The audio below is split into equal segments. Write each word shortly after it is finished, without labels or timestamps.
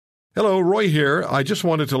Hello, Roy here. I just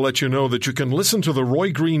wanted to let you know that you can listen to The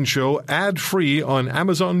Roy Green Show ad-free on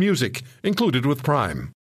Amazon Music, included with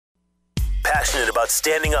Prime. Passionate about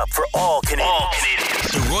standing up for all Canadians.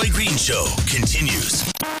 The Roy Green Show continues.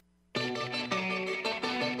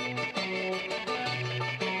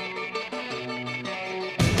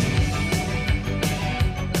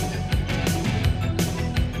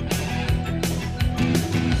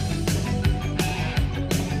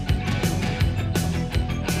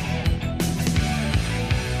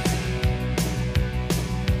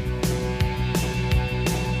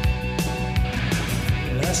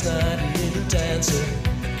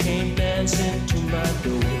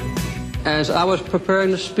 As I was preparing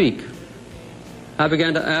to speak, I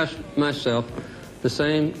began to ask myself the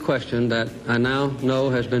same question that I now know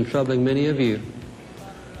has been troubling many of you.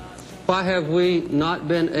 Why have we not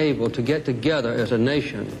been able to get together as a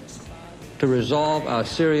nation to resolve our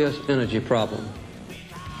serious energy problem?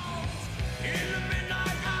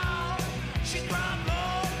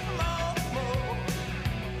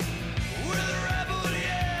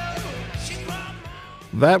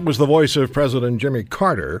 That was the voice of President Jimmy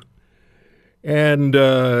Carter, and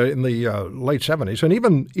in the late 70s, and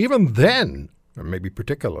even then, or maybe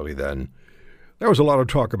particularly then, there was a lot of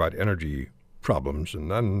talk about energy problems,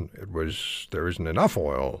 and then it was, there isn't enough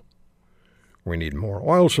oil. We need more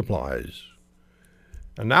oil supplies.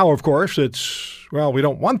 And now, of course, it's, well, we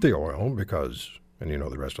don't want the oil because, and you know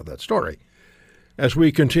the rest of that story, as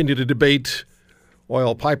we continue to debate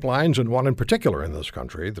oil pipelines, and one in particular in this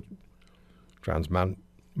country, the Trans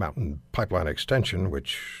Mountain Pipeline Extension,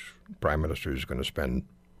 which Prime Minister is going to spend.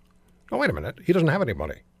 Oh, wait a minute. He doesn't have any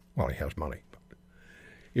money. Well, he has money. But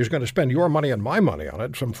he's going to spend your money and my money on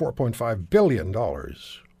it, some $4.5 billion.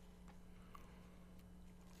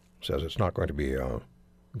 Says it's not going to be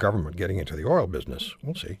government getting into the oil business.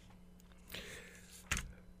 We'll see.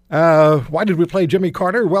 Why did we play Jimmy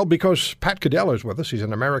Carter? Well, because Pat Cadell is with us. He's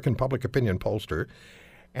an American public opinion pollster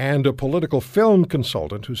and a political film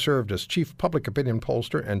consultant who served as chief public opinion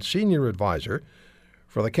pollster and senior advisor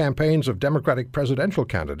for the campaigns of Democratic presidential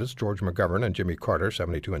candidates George McGovern and Jimmy Carter,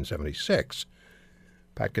 72 and 76.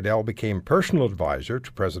 Pat Cadell became personal advisor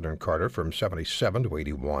to President Carter from 77 to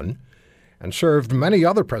 81 and served many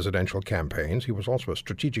other presidential campaigns. He was also a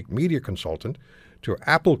strategic media consultant to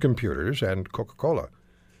Apple Computers and Coca-Cola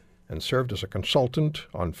and served as a consultant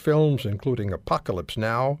on films including Apocalypse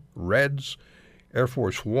Now, Reds, Air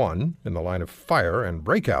Force One, In the Line of Fire, and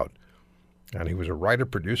Breakout. And he was a writer,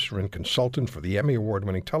 producer, and consultant for the Emmy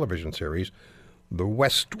Award-winning television series The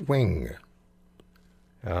West Wing.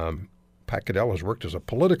 Pat Cadell has worked as a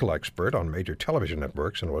political expert on major television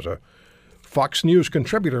networks and was a Fox News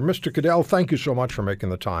contributor. Mr. Cadell, thank you so much for making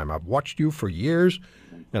the time. I've watched you for years,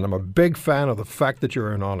 and I'm a big fan of the fact that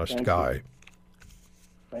you're an honest guy.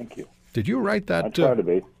 Thank you. Did you write that? I try to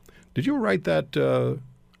be. Did you write that?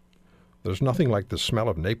 There's nothing like the smell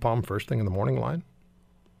of napalm first thing in the morning line?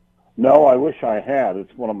 No, I wish I had.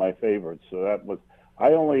 It's one of my favorites. So that was.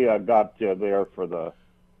 I only got there for the.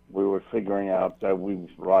 We were figuring out that we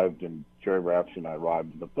arrived in Jerry Rafferty and I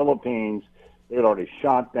arrived in the Philippines. They had already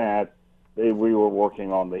shot that. We were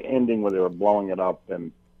working on the ending where they were blowing it up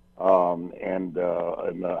and how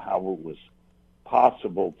it was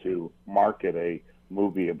possible to market a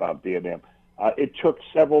movie about Vietnam. It took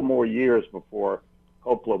several more years before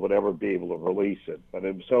Coppola would ever be able to release it, but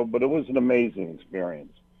it was an amazing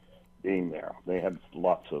experience being there. They had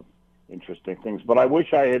lots of interesting things, but I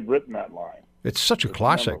wish I had written that line. It's such a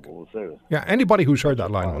classic. Yeah, anybody who's heard that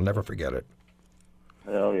line will never forget it.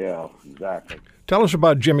 Oh yeah, exactly. Tell us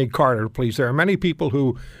about Jimmy Carter, please. There are many people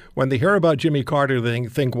who, when they hear about Jimmy Carter, they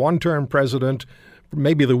think one-term president,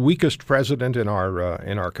 maybe the weakest president in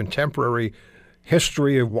our contemporary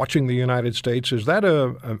history of watching the United States. Is that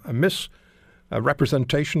a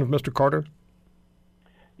representation of Mr. Carter?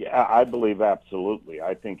 Yeah, I believe absolutely.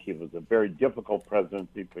 I think he was a very difficult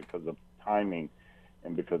presidency because of timing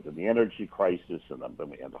and because of the energy crisis, and then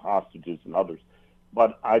we had the hostages and others.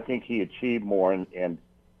 But I think he achieved more, and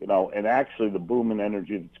actually the boom in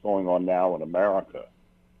energy that's going on now in America,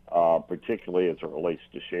 particularly as it relates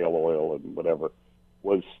to shale oil and whatever,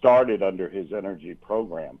 was started under his energy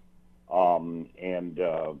program, and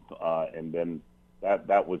then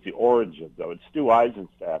that was the origin. Though it's Stu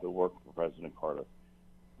Eisenstadt, who worked for President Carter,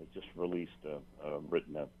 has just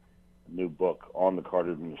written a new book on the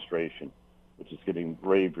Carter administration, which is getting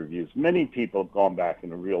rave reviews. Many people have gone back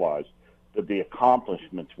and realized that the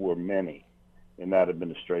accomplishments were many in that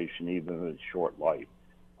administration, even in its short life.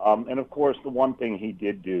 And of course, the one thing he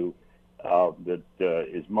did do that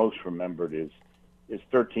is most remembered is his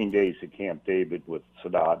 13 days at Camp David with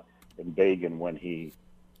Sadat and Begin, when he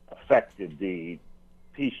affected the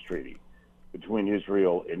peace treaty between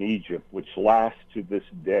Israel and Egypt, which lasts to this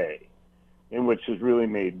day, and which has really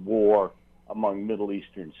made war among Middle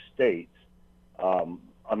Eastern states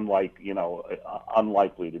unlikely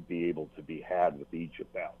to be able to be had with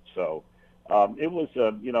Egypt out. So it was,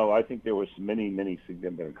 I think there was many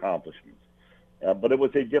significant accomplishments. But it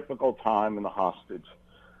was a difficult time in the hostage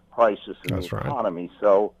crisis in the economy. Right.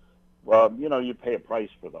 So, you pay a price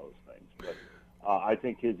for those things. But I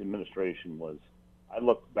think his administration was, I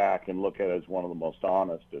look back and look at it as one of the most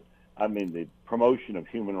honest. The promotion of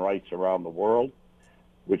human rights around the world,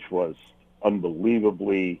 which was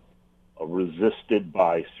unbelievably resisted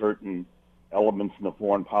by certain elements in the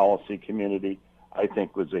foreign policy community, I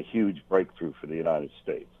think was a huge breakthrough for the United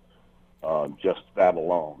States. Just that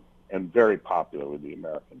alone, and very popular with the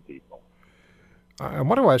American people. I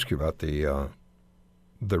want to ask you about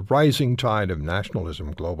the rising tide of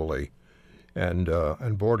nationalism globally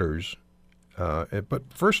and borders.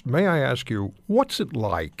 But first, may I ask you, what's it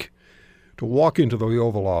like to walk into the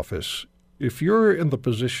Oval Office if you're in the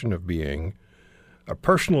position of being a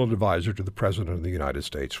personal advisor to the President of the United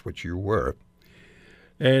States, which you were,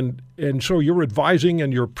 and so you're advising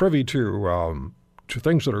and you're privy to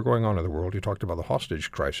things that are going on in the world? You talked about the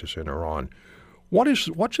hostage crisis in Iran.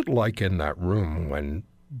 What's it like in that room when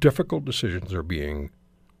difficult decisions are being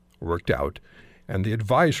worked out and the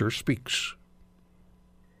advisor speaks?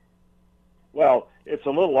 Well, it's a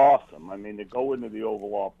little awesome. To go into the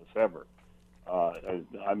Oval Office ever.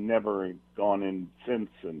 I've never gone in since,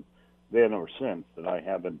 and then or since, that I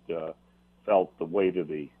haven't felt the weight of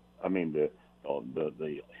the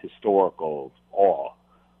historical awe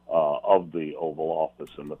of the Oval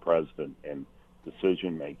Office and the president and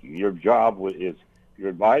decision making. Your job is, if you're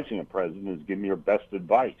advising a president, is give me your best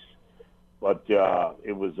advice. But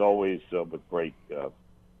it was always with great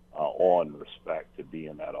awe and respect to be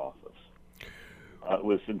in that office. It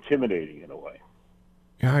was intimidating in a way.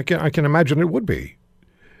 Yeah, I can imagine it would be.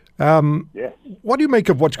 Yes. What do you make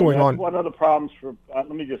of what's going on? One of the problems for let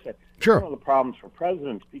me just say. Sure. One of the problems for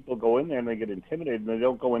presidents, people go in there and they get intimidated, and they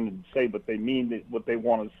don't go in and say what they mean, what they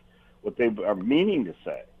are meaning to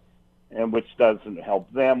say, and which doesn't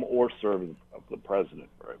help them or serve the president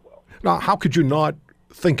very well. Now, how could you not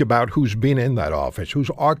think about who's been in that office,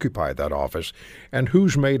 who's occupied that office, and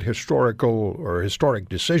who's made historic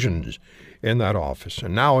decisions in that office?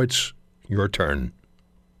 And now it's your turn.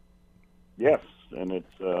 Yes, and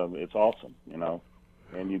it's awesome,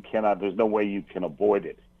 and you cannot. There's no way you can avoid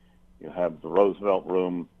it. You have the Roosevelt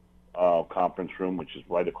Room, conference room, which is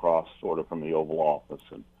right across, sort of, from the Oval Office,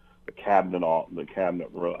 and the cabinet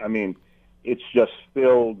room. It's just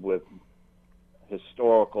filled with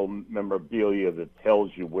historical memorabilia that tells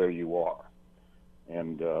you where you are,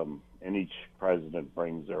 and each president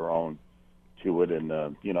brings their own to it.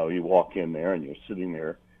 And you walk in there and you're sitting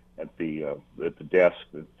there at the desk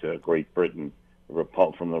that Great Britain,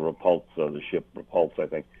 the ship Repulse, I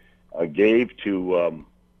think, gave to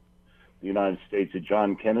the United States, that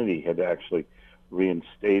John Kennedy had actually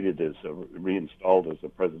reinstalled as a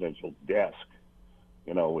presidential desk,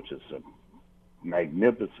 which is a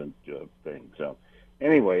magnificent thing. So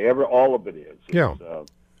anyway, all of it is. Yeah.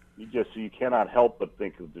 You cannot help but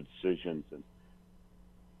think of the decisions and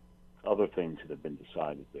other things that have been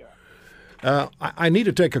decided there. I need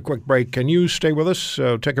to take a quick break. Can you stay with us,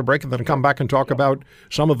 take a break, and then come back and talk about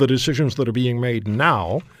some of the decisions that are being made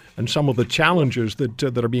now and some of the challenges that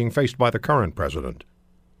are being faced by the current president?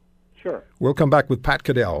 Sure. We'll come back with Pat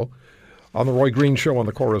Caddell on the Roy Green Show on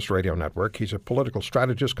the Chorus Radio Network. He's a political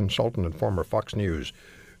strategist, consultant, and former Fox News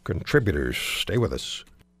contributor. Stay with us.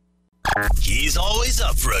 He's always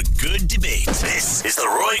up for a good debate. This is the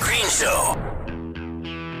Roy Green Show.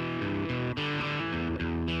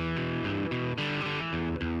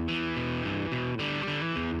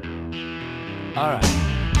 All right.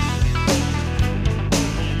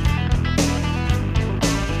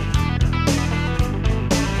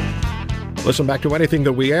 Listen back to anything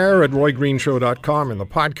that we air at roygreenshow.com in the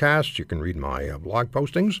podcast. You can read my blog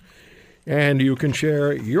postings, and you can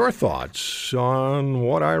share your thoughts on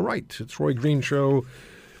what I write. It's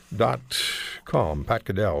roygreenshow.com. Pat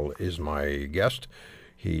Caddell is my guest.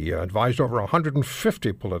 He advised over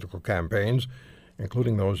 150 political campaigns,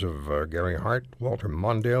 including those of Gary Hart, Walter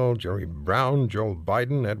Mondale, Jerry Brown, Joe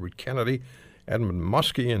Biden, Edward Kennedy, Edmund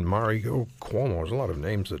Muskie, and Mario Cuomo. There's a lot of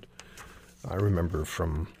names that I remember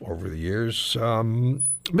from over the years.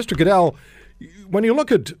 Mr. Caddell, when you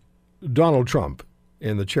look at Donald Trump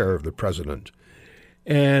in the chair of the president,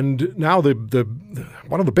 and now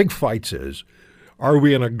one of the big fights is, are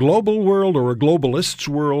we in a global world or a globalist's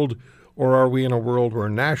world, or are we in a world where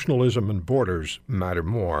nationalism and borders matter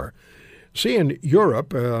more? See, in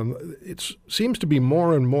Europe, it seems to be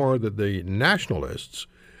more and more that the nationalists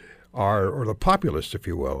are, or the populists, if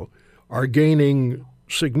you will, are gaining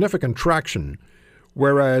significant traction,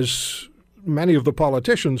 whereas many of the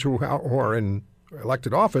politicians who are in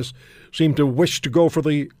elected office seem to wish to go for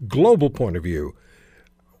the global point of view.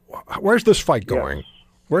 Where's this fight going? Yes.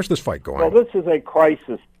 Where's this fight going? Well, this is a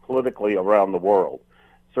crisis politically around the world,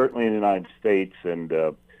 certainly in the United States and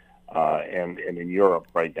in Europe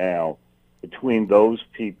right now, between those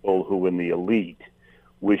people who in the elite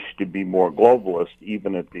wish to be more globalist,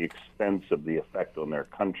 even at the expense of the effect on their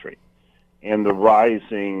country, and the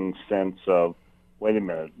rising sense of, wait a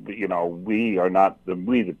minute, we are not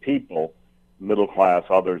we the people, middle class,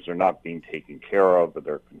 others are not being taken care of, but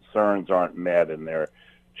their concerns aren't met, and they're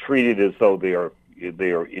treated as though they are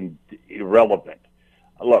irrelevant.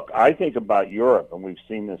 Look, I think about Europe, and we've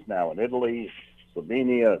seen this now in Italy,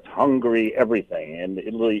 Slovenia, it's Hungary, everything, and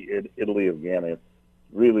Italy again is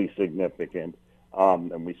really significant,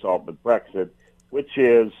 and we saw it with Brexit, which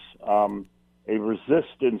is a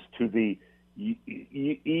resistance to the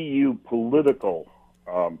EU political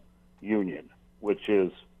union, which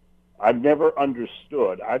is, I've never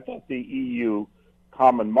understood. I thought the EU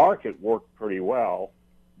common market worked pretty well,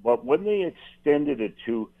 but when they extended it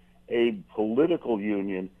to a political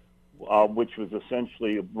union, which was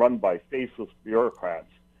essentially run by faceless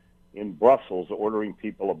bureaucrats in Brussels, ordering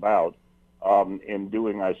people about and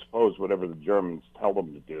doing, I suppose, whatever the Germans tell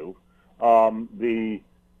them to do, the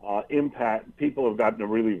impact, people have gotten to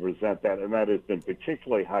really resent that, and that has been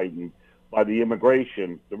particularly heightened by the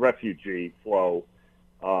immigration, the refugee flow,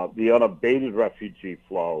 the unabated refugee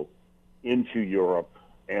flow into Europe,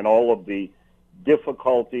 and all of the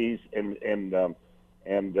difficulties and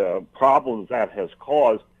problems that has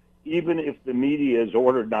caused, even if the media is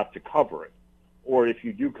ordered not to cover it, or if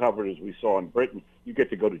you do cover it, as we saw in Britain, you get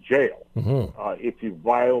to go to jail if you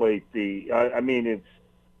violate it's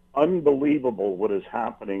unbelievable what is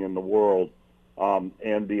happening in the world,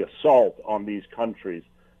 and the assault on these countries,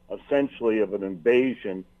 essentially of an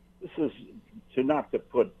invasion. This is not to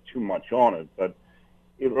put too much on it, but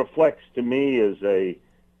it reflects to me as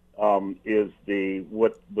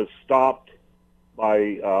what was stopped by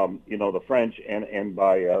the French and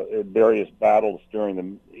by various battles during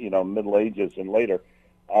the Middle Ages and later,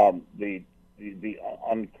 the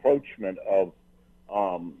encroachment of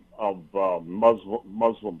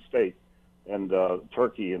Muslim states and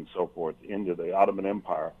Turkey and so forth into the Ottoman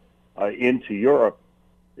Empire, into Europe,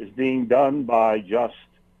 is being done by just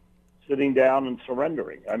sitting down and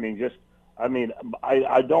surrendering.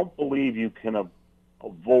 I don't believe you can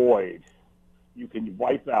avoid, you can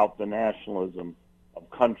wipe out the nationalism of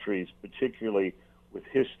countries, particularly with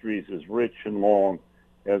histories as rich and long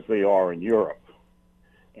as they are in Europe.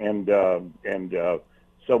 And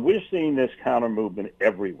so we're seeing this counter movement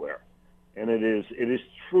everywhere. And it is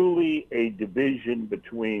truly a division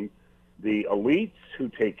between the elites who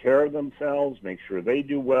take care of themselves, make sure they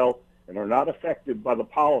do well, and are not affected by the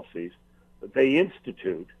policies that they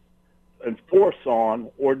institute and force on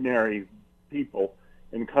ordinary people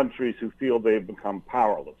in countries who feel they've become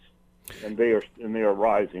powerless, and they are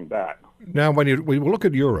rising back. Now, when we look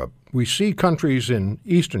at Europe, we see countries in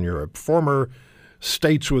Eastern Europe, former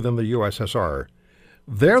states within the USSR.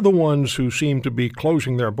 They're the ones who seem to be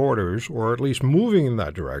closing their borders, or at least moving in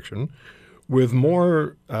that direction, with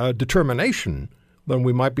more determination than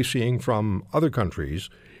we might be seeing from other countries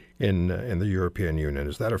in the European Union.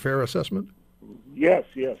 Is that a fair assessment? Yes,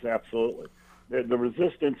 absolutely. The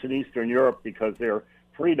resistance in Eastern Europe, because their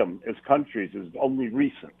freedom as countries is only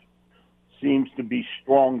recent, seems to be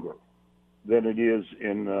stronger than it is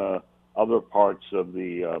in other parts of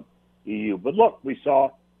the EU. But look, we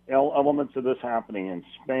saw elements of this happening in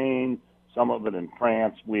Spain, some of it in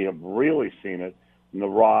France. We have really seen it in the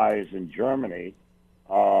rise in Germany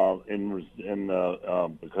because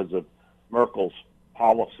of Merkel's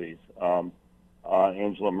policies,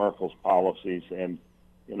 Angela Merkel's policies, and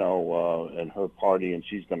and her party, and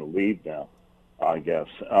she's going to leave now, I guess.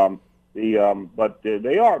 But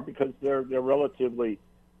they are, because they're relatively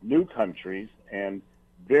new countries and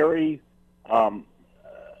very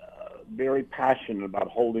very passionate about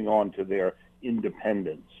holding on to their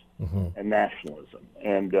independence and nationalism.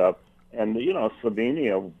 And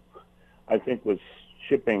Slovenia, I think,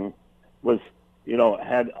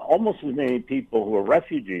 had almost as many people who are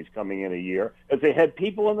refugees coming in a year as they had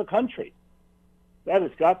people in the country. That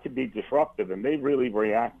has got to be disruptive, and they really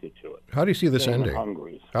reacted to it. How do you see this ending?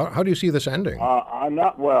 How do you see this ending?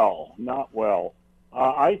 Not well.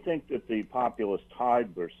 I think that the populist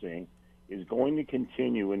tide we're seeing is going to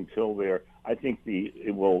continue until I think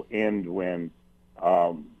it will end when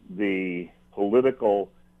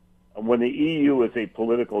when the EU as a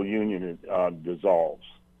political union dissolves,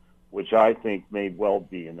 which I think may well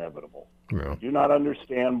be inevitable. Yeah. I do not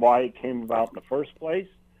understand why it came about in the first place,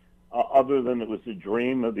 other than it was a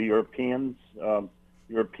dream of the Europeans,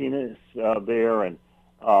 Europeanists there. And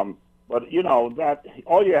but that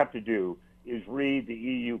all you have to do is read the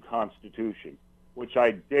EU Constitution, which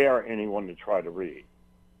I dare anyone to try to read.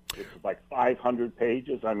 It's like 500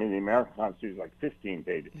 pages. I mean, the American Constitution is like 15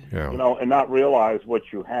 pages. Yeah. And not realize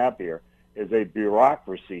what you have here is a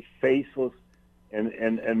bureaucracy, faceless,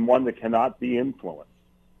 and one that cannot be influenced,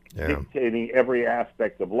 dictating every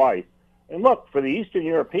aspect of life. And look, for the Eastern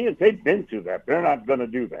Europeans, they've been through that. They're not going to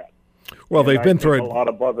do that. Well, they've been through it. A lot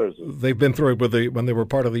of others. They've been through it when they were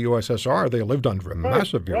part of the USSR. They lived under a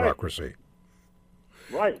massive bureaucracy.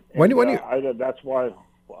 Right. That's why.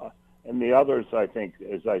 And the others, I think,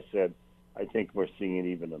 as I said, I think we're seeing it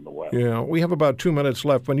even in the West. Yeah, we have about 2 minutes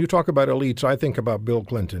left. When you talk about elites, I think about Bill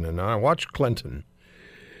Clinton, and I watched Clinton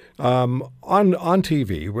on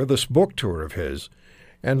TV with this book tour of his,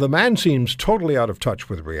 and the man seems totally out of touch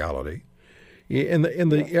with reality. In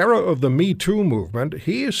the era of the Me Too movement,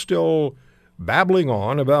 he is still babbling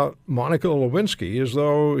on about Monica Lewinsky as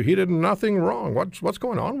though he did nothing wrong. What's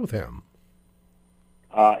going on with him?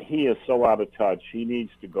 He is so out of touch. He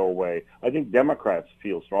needs to go away. I think Democrats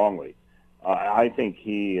feel strongly. I think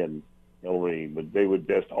he and Hillary, they would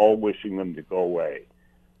just all wishing them to go away,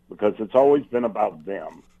 because it's always been about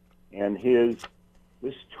them. And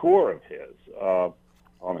this tour of his,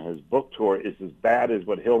 on his book tour, is as bad as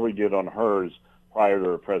what Hillary did on hers prior to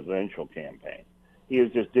her presidential campaign. He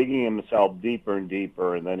is just digging himself deeper and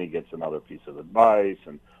deeper, and then he gets another piece of advice,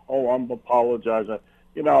 and, I'm apologizing.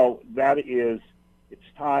 It's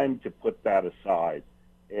time to put that aside.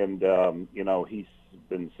 And, he's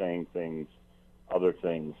been saying other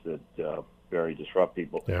things that very disrupt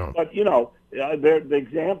people. Yeah. But, the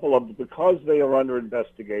example of, because they are under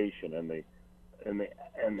investigation and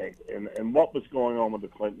what was going on with the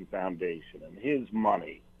Clinton Foundation and his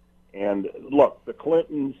money. And look, the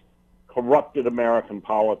Clintons corrupted American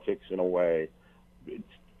politics in a way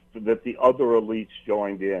that the other elites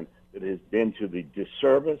joined in, that has been to the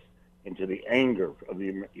disservice and to the anger of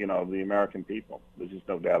the American people. There's just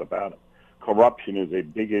no doubt about it. Corruption is a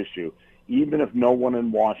big issue, even if no one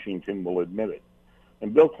in Washington will admit it.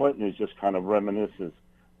 And Bill Clinton is just kind of reminisces,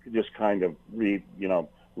 just kind of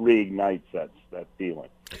reignites that feeling.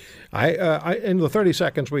 I in the 30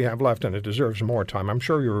 seconds we have left, and it deserves more time, I'm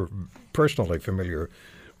sure you're personally familiar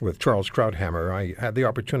with Charles Krauthammer. I had the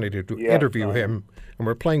opportunity to interview him, and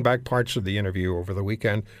we're playing back parts of the interview over the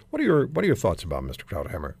weekend. What are your thoughts about Mr.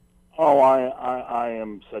 Krauthammer? Oh, I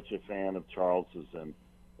am such a fan of Charles's, and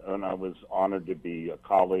I was honored to be a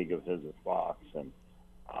colleague of his at Fox, and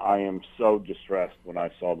I am so distressed when I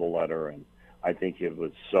saw the letter, and I think it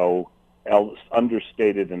was so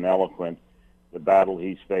understated and eloquent, the battle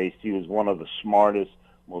he's faced. He was one of the smartest,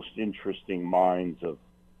 most interesting minds of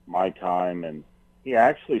my time, and he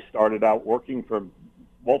actually started out working for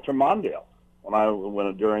Walter Mondale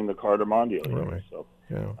during the Carter Mondale years. Really? So,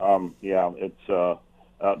 yeah.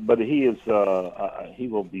 but he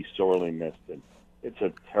will be sorely missed, and it's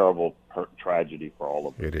a terrible tragedy for all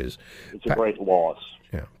of us. It is. It's a great loss.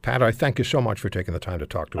 Yeah, Pat, I thank you so much for taking the time to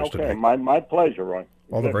talk to us today. Okay, my pleasure, Roy.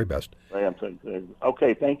 All the very best.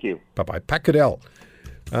 Okay, thank you. Bye-bye. Pat Caddell,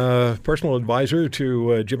 personal advisor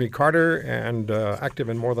to Jimmy Carter, and active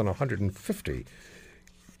in more than 150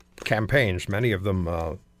 campaigns, many of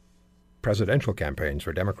them presidential campaigns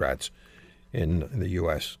for Democrats in the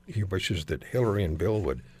U.S. He wishes that Hillary and Bill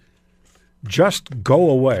would just go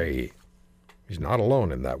away. He's not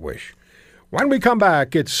alone in that wish. When we come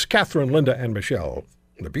back, it's Catherine, Linda, and Michelle,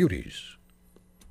 the Beauties.